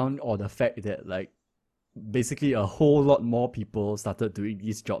going down or the fact that like basically a whole lot more people started doing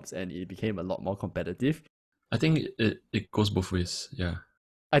these jobs and it became a lot more competitive. I think it goes both ways. Yeah.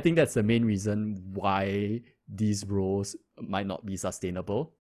 I think that's the main reason why these roles might not be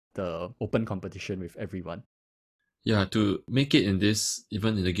sustainable. The open competition with everyone. Yeah, to make it in this,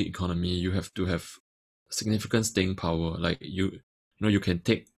 even in the gig economy, you have to have significant staying power. Like you can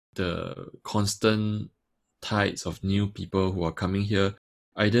take the constant tides of new people who are coming here,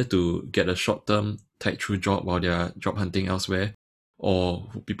 either to get a short-term tied-through job while they're job hunting elsewhere, or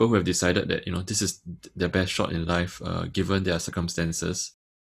people who have decided that this is their best shot in life, given their circumstances.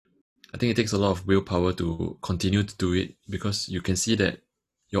 I think it takes a lot of willpower to continue to do it because you can see that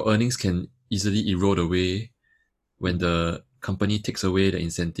your earnings can easily erode away when the company takes away the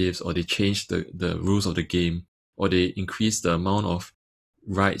incentives, or they change the rules of the game, or they increase the amount of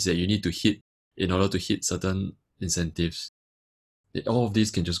rides that you need to hit in order to hit certain incentives. All of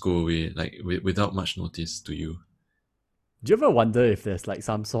these can just go away like without much notice to you. Do you ever wonder if there's like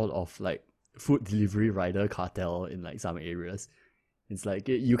some sort of like food delivery rider cartel in like some areas? It's like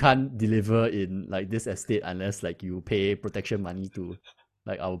you can't deliver in like this estate unless like you pay protection money to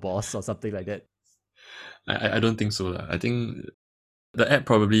like our boss or something like that. I don't think so. I think the app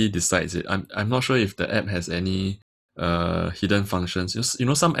probably decides it. I'm not sure if the app has any hidden functions.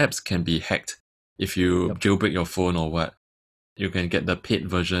 Some apps can be hacked if you Yep. jailbreak your phone or what. You can get the paid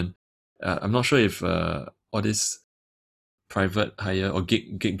version. I'm not sure if all these private hire or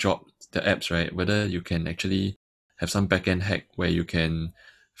gig job, the apps, right, whether you can actually have some backend hack where you can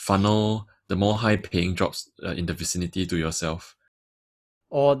funnel the more high paying jobs in the vicinity to yourself.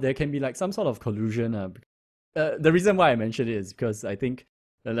 Or there can be like some sort of collusion. The reason why I mentioned it is because I think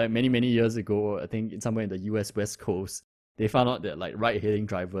like many years ago, I think somewhere in the US West Coast, they found out that like ride-hailing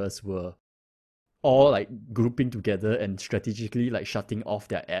drivers were all like grouping together and strategically like shutting off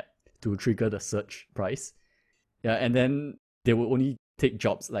their app to trigger the surge price. Yeah, and then they will only take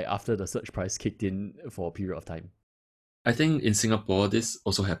jobs like after the surge price kicked in for a period of time. I think in Singapore, this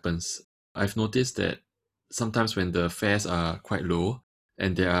also happens. I've noticed that sometimes when the fares are quite low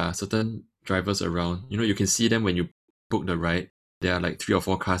and there are certain drivers around, you can see them when you book the ride. There are like 3 or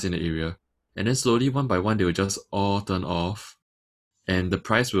 4 cars in the area. And then slowly, one by one, they will just all turn off and the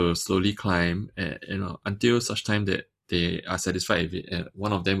price will slowly climb, until such time that they are satisfied with it. And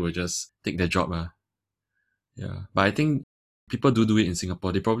one of them will just take their job. Yeah. But I think people do it in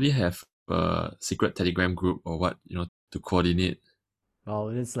Singapore. They probably have a secret Telegram group or what, to coordinate. Well,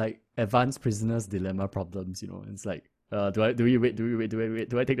 it's like advanced prisoners dilemma problems. It's like, do we wait? Do we wait? Do I wait?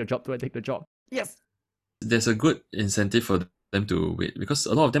 Do I take the job? Do I take the job? Yes. There's a good incentive for them to wait because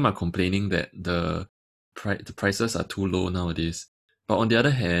a lot of them are complaining that the prices are too low nowadays. But on the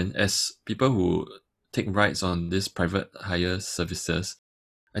other hand, as people who take rides on these private hire services,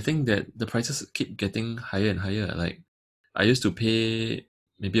 I think that the prices keep getting higher and higher. Like I used to pay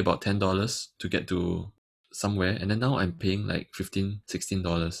maybe about $10 to get to somewhere, and then now I'm paying like $15,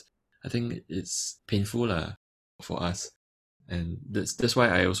 $16. I think it's painful for us. And that's why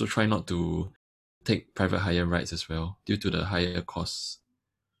I also try not to take private hire rides as well, due to the higher costs.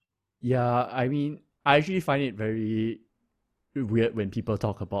 Yeah, I mean, I actually find it very weird when people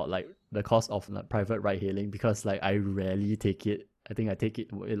talk about like the cost of like private ride hailing, because like I rarely take it. I think I take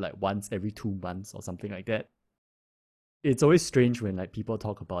it like once every 2 months or something like that. It's always strange when like people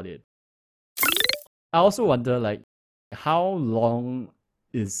talk about it. I also wonder like how long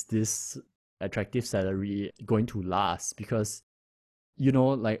is this attractive salary going to last? Because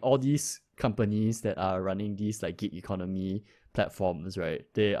like all these companies that are running these like gig economy platforms, right?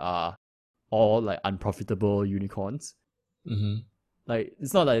 They are all like unprofitable unicorns. Mm-hmm. Like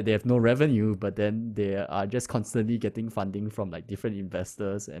it's not like they have no revenue, but then they are just constantly getting funding from like different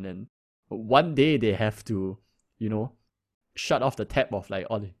investors, and then one day they have to, you know, shut off the tap of like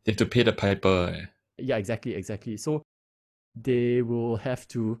all the, They have to pay the piper. yeah, exactly. So they will have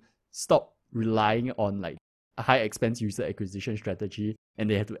to stop relying on like a high expense user acquisition strategy, and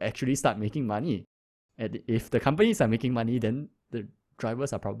they have to actually start making money. And if the companies are making money, then the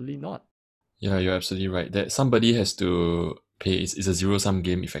drivers are probably not. Yeah, you're absolutely right. That somebody has to pay. It's a zero-sum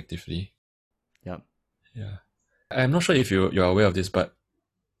game, effectively. Yeah. Yeah. I'm not sure if you're aware of this, but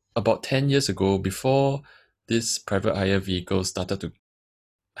about 10 years ago, before this private hire vehicles started to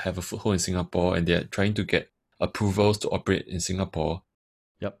have a foothold in Singapore and they're trying to get approvals to operate in Singapore,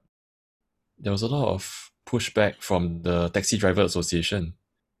 Yep. there was a lot of pushback from the Taxi Driver Association.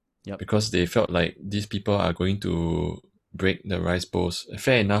 Yep. Because they felt like these people are going to break the rice bowls.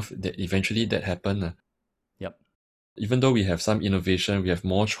 Fair enough that eventually that happened. Yep. Even though we have some innovation, we have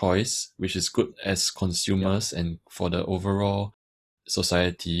more choice, which is good as Yep. consumers and for the overall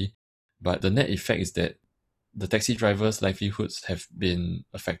society. But the net effect is that the taxi drivers' livelihoods have been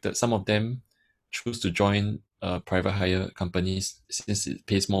affected. Some of them choose to join private hire companies since it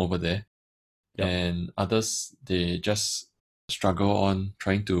pays more over there. Yep. And others, they just struggle on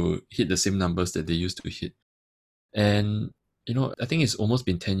trying to hit the same numbers that they used to hit. And, I think it's almost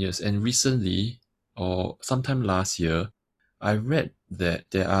been 10 years. And recently, or sometime last year, I read that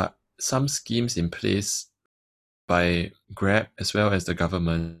there are some schemes in place by Grab as well as the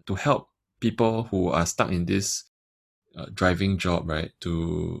government to help people who are stuck in this driving job, right,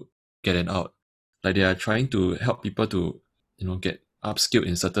 to get an out. Like they are trying to help people to, get upskilled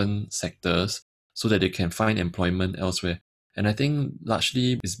in certain sectors so that they can find employment elsewhere. And I think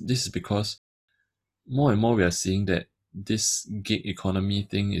largely this is because more and more we are seeing that this gig economy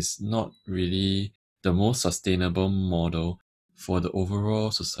thing is not really the most sustainable model for the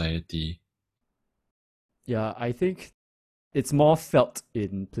overall society. Yeah, I think it's more felt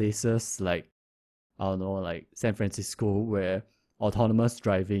in places like, I don't know, like San Francisco, where autonomous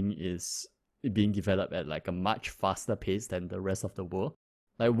driving is being developed at like a much faster pace than the rest of the world.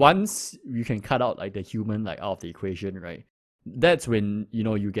 Like once you can cut out like the human like out of the equation, right? That's when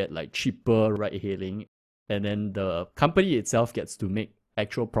you get like cheaper ride hailing, and then the company itself gets to make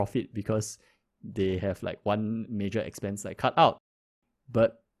actual profit because they have like one major expense like cut out.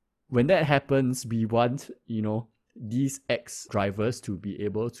 But when that happens, we want these ex drivers to be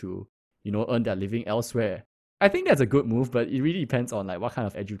able to earn their living elsewhere. I think that's a good move, but it really depends on like what kind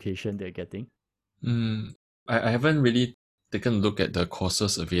of education they're getting. I haven't really taken a look at the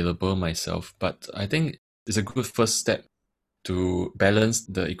courses available myself, but I think it's a good first step to balance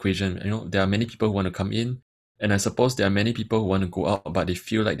the equation. There are many people who want to come in, and I suppose there are many people who want to go out, but they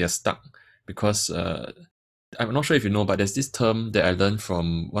feel like they're stuck because I'm not sure if you know, but there's this term that I learned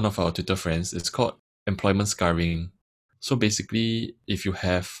from one of our Twitter friends. It's called employment scarring. So basically, if you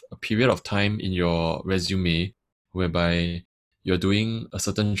have a period of time in your resume whereby you're doing a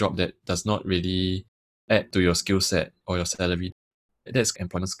certain job that does not really add to your skill set or your salary, that's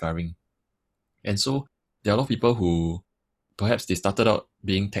employment scarring. And so there are a lot of people who perhaps they started out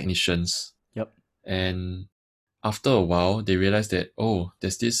being technicians. Yep. And after a while, they realize that, oh,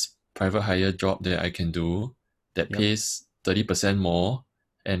 there's this private hire job that I can do that Yep. pays 30% more,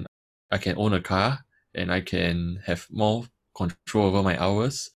 and I can own a car and I can have more control over my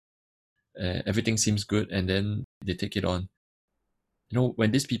hours. Everything seems good, and then they take it on.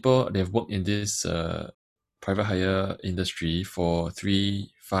 When these people, they've worked in this private hire industry for 3,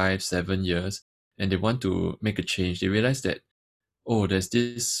 5, 7 years, and they want to make a change, they realize that, oh, there's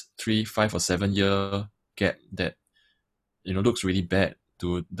this 3, 5, or 7 year gap that looks really bad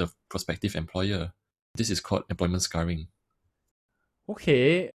to the prospective employer. This is called employment scarring.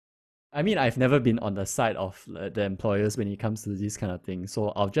 Okay. I mean, I've never been on the side of the employers when it comes to this kind of thing. So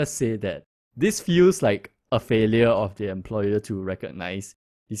I'll just say that this feels like a failure of the employer to recognize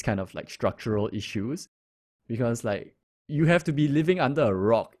these kind of like structural issues, because like you have to be living under a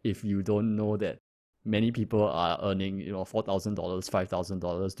rock if you don't know that many people are earning, $4,000,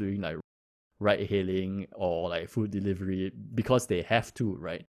 $5,000 doing like ride hailing or like food delivery because they have to,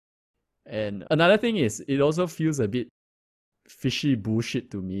 right? And another thing is, it also feels a bit fishy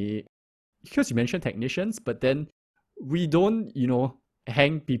bullshit to me because you mentioned technicians, but then we don't,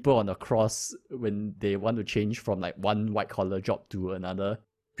 hang people on a cross when they want to change from like one white collar job to another.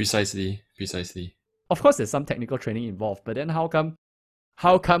 Precisely. Of course, there's some technical training involved, but then how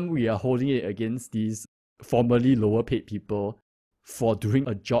come we are holding it against these formerly lower paid people for doing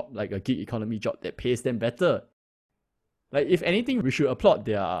a job like a gig economy job that pays them better? Like, if anything, we should applaud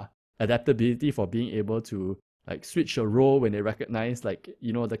their adaptability for being able to like switch a role when they recognize like,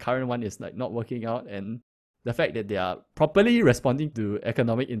 the current one is like not working out, and the fact that they are properly responding to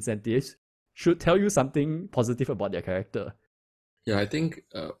economic incentives should tell you something positive about their character. Yeah, I think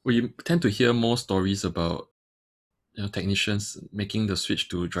we tend to hear more stories about technicians making the switch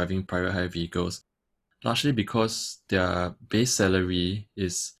to driving private hire vehicles, largely because their base salary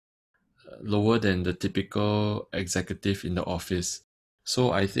is lower than the typical executive in the office.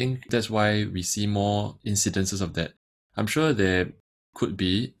 So I think that's why we see more incidences of that. I'm sure there could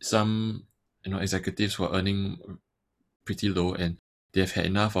be some executives who are earning pretty low and they've had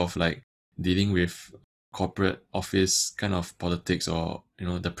enough of like dealing with corporate office kind of politics or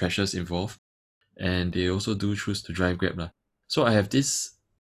the pressures involved, and they also do choose to drive Grab lah. So I have this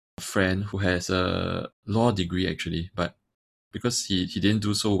friend who has a law degree actually, but because he didn't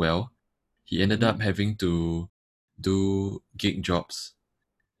do so well, he ended up having to do gig jobs.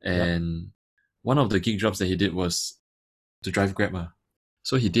 And one of the gig jobs that he did was to drive Grab.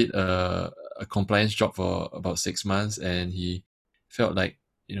 So he did a compliance job for about 6 months, and he felt like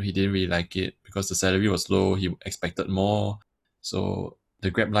he didn't really like it because the salary was low. He expected more. So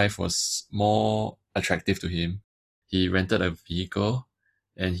the Grab life was more attractive to him. He rented a vehicle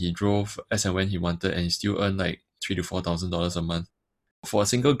and he drove as and when he wanted, and he still earned like $3,000 to $4,000 a month. For a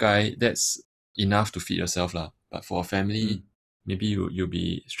single guy, that's enough to feed yourself lah. But for a family, maybe you'll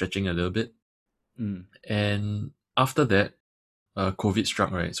be stretching a little bit. And after that, COVID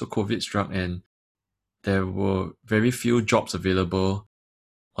struck, right? So COVID struck and there were very few jobs available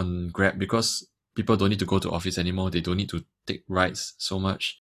on Grab because people don't need to go to office anymore. They don't need to take rides so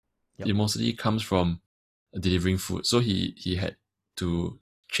much. It mostly comes from delivering food. So he had to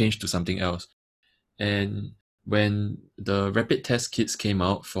change to something else. And when the rapid test kits came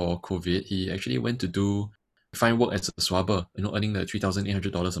out for COVID, he actually went to find work as a swabber, earning the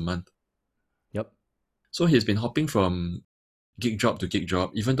 $3,800 a month. So he's been hopping from gig job to gig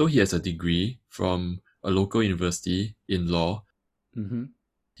job, even though he has a degree from a local university in law.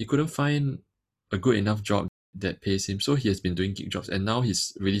 He couldn't find a good enough job that pays him, so he has been doing gig jobs, and now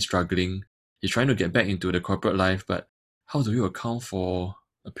he's really struggling. He's trying to get back into the corporate life, but how do you account for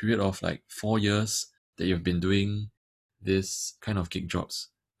a period of like 4 years that you've been doing this kind of gig jobs?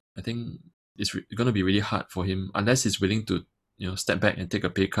 I think it's going to be really hard for him unless he's willing to step back and take a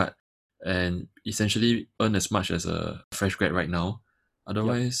pay cut and essentially earn as much as a fresh grad right now.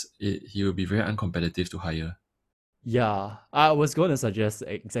 Otherwise, he will be very uncompetitive to hire. Yeah, I was going to suggest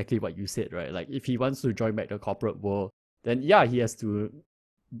exactly what you said, right? Like, if he wants to join back the corporate world, then yeah, he has to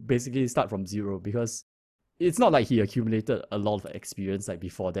basically start from zero, because it's not like he accumulated a lot of experience like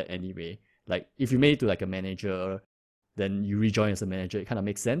before that anyway. Like, if you made it to like a manager, then you rejoin as a manager, it kind of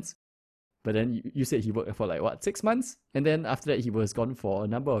makes sense. But then you said he worked for like, what, 6 months? And then after that, he was gone for a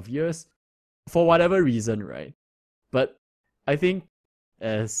number of years for whatever reason, right? But I think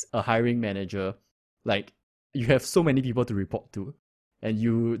as a hiring manager, like, you have so many people to report to, and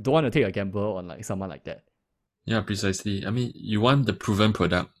you don't want to take a gamble on like someone like that. Yeah, precisely. I mean, you want the proven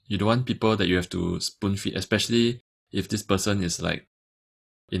product. You don't want people that you have to spoon feed, especially if this person is like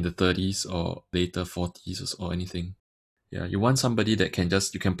in the 30s or later 40s or anything. Yeah, you want somebody that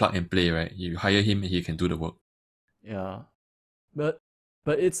you can plug and play, right? You hire him and he can do the work. Yeah. But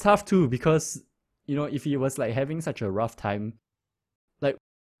it's tough too, because, if he was like having such a rough time, like,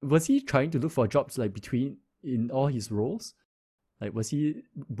 was he trying to look for jobs like in all his roles? Like, was he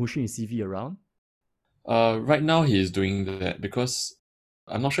pushing his CV around? Right now he is doing that because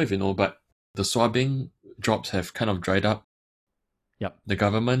I'm not sure if you know, but the swabbing jobs have kind of dried up. The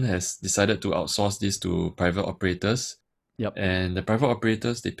government has decided to outsource this to private operators. And the private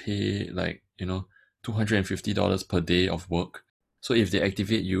operators, they pay like, $250 per day of work. So if they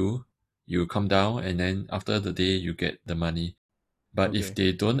activate you, you come down, and then after the day you get the money. But if Okay.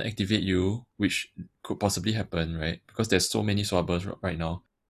 they don't activate you, which could possibly happen, right? Because there's so many swabbers right now,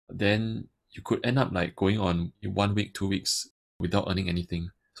 then you could end up like going on in 1 week, 2 weeks without earning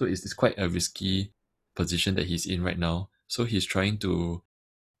anything. So it's quite a risky position that he's in right now. So he's trying to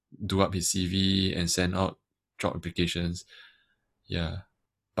do up his CV and send out job applications. Yeah.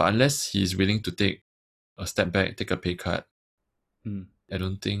 But unless he's willing to take a step back, take a pay cut, Mm. I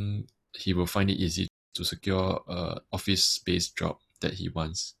don't think he will find it easy to secure a office-based job that he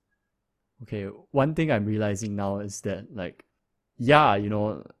wants. Okay. One thing I'm realizing now is that like, yeah,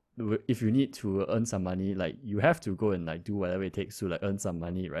 if you need to earn some money, like you have to go and like do whatever it takes to like earn some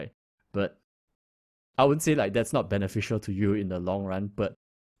money, right? But I would say like that's not beneficial to you in the long run, but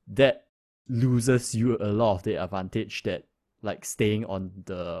that loses you a lot of the advantage that like staying on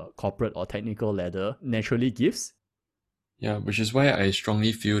the corporate or technical ladder naturally gives. Yeah, which is why I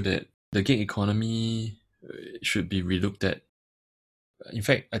strongly feel that the gig economy should be relooked at. In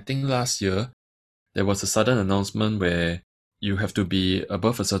fact, I think last year there was a sudden announcement where you have to be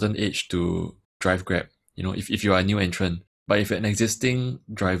above a certain age to drive Grab, if you are a new entrant. But if you're an existing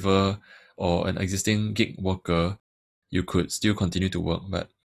driver or an existing gig worker, you could still continue to work. But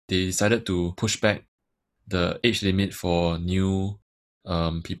they decided to push back the age limit for new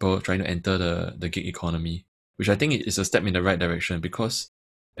people trying to enter the gig economy, which I think is a step in the right direction because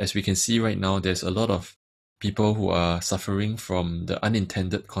as we can see right now, there's a lot of people who are suffering from the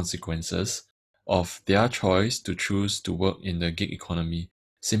unintended consequences of their choice to choose to work in the gig economy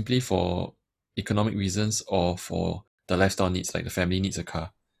simply for economic reasons or for the lifestyle needs, like the family needs a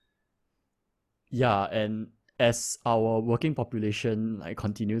car. Yeah, and as our working population like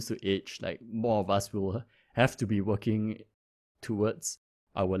continues to age, like more of us will have to be working towards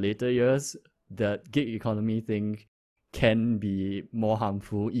our later years. The gig economy thing can be more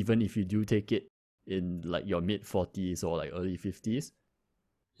harmful even if you do take it in like your mid 40s or like early 50s.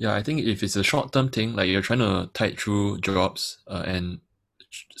 Yeah, I think if it's a short term thing, like you're trying to tide through jobs and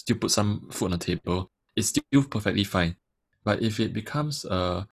still put some food on the table, it's still perfectly fine. But if it becomes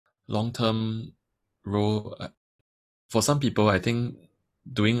a long term role, for some people, I think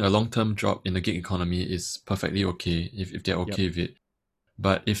doing a long term job in the gig economy is perfectly okay if they're Yep. okay with it.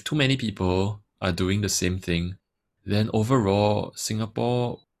 But if too many people are doing the same thing, then overall,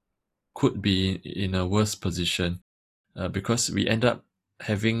 Singapore could be in a worse position because we end up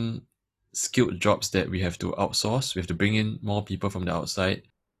having skilled jobs that we have to outsource. We have to bring in more people from the outside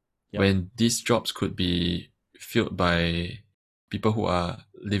Yep. when these jobs could be filled by people who are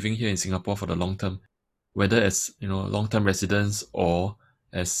living here in Singapore for the long term, whether as long term residents or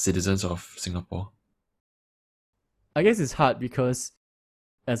as citizens of Singapore. I guess it's hard because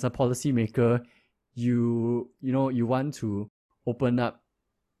as a policymaker, you want to open up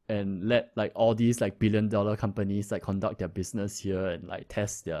and let like all these like billion-dollar companies like conduct their business here and like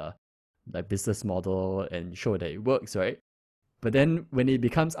test their like business model and show that it works, right? But then when it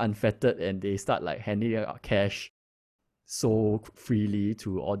becomes unfettered and they start like handing out cash so freely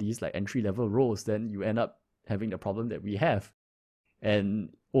to all these like entry level roles, then you end up having the problem that we have. And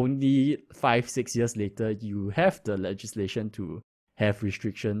only 5 6 years later, you have the legislation to have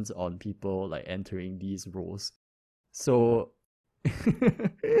restrictions on people like entering these roles. So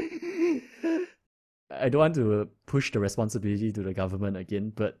I don't want to push the responsibility to the government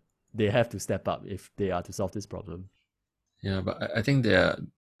again, but they have to step up if they are to solve this problem. Yeah, but I think they are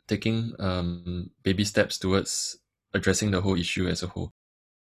taking baby steps towards addressing the whole issue as a whole.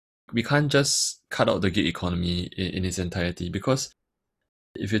 We can't just cut out the gig economy in its entirety because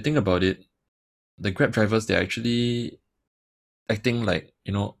if you think about it, the Grab drivers, they're actually acting like,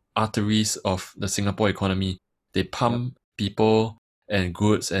 arteries of the Singapore economy. They Yep. pump people and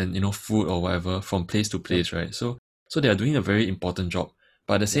goods and, food or whatever from place to Yep. place, right? So they are doing a very important job.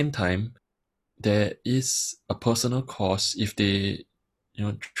 But at the Yep. same time, there is a personal cost if they,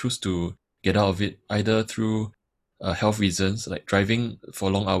 choose to get out of it either through health reasons, like driving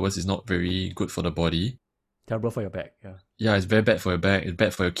for long hours is not very good for the body. Terrible for your back. Yeah. Yeah, it's very bad for your back, it's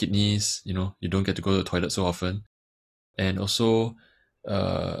bad for your kidneys, you don't get to go to the toilet so often. And also,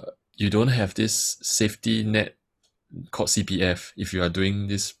 uh, you don't have this safety net called CPF if you are doing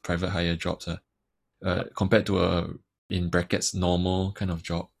this private hire jobs, Yep. compared to a, in brackets, normal kind of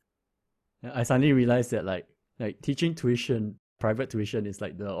job. I suddenly realized that like teaching tuition, private tuition is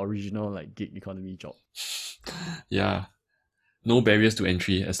like the original like gig economy job. Yeah, no barriers to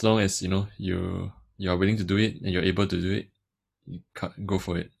entry as long as you are willing to do it and you're able to do it. You go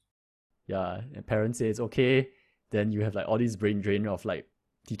for it. Yeah, and parents say it's okay. Then you have like all these brain drain of like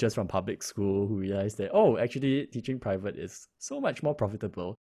teachers from public school who realize that oh, actually teaching private is so much more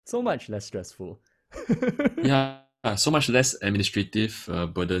profitable, so much less stressful. Yeah, So much less administrative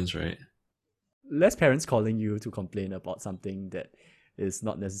burdens, right? Less parents calling you to complain about something that is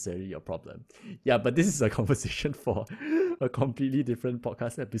not necessarily your problem. Yeah, but this is a conversation for a completely different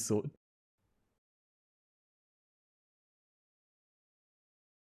podcast episode.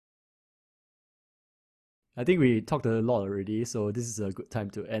 I think we talked a lot already, so this is a good time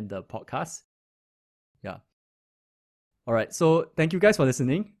to end the podcast. Yeah. All right. So thank you guys for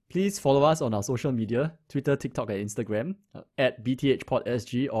listening. Please follow us on our social media, Twitter, TikTok, and Instagram, at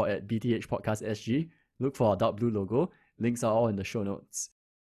BTHPodSG or at BTHPodcastSG. Look for our dark blue logo. Links are all in the show notes.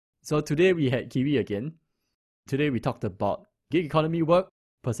 So today we had Kiwi again. Today we talked about gig economy work,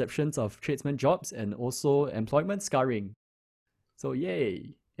 perceptions of tradesman jobs, and also employment scarring. So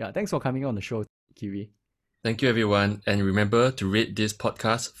yay. Yeah, thanks for coming on the show, Kiwi. Thank you, everyone. And remember to rate this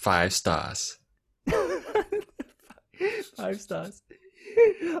podcast 5 stars. 5 stars.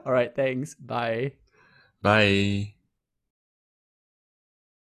 All right, thanks. Bye. Bye.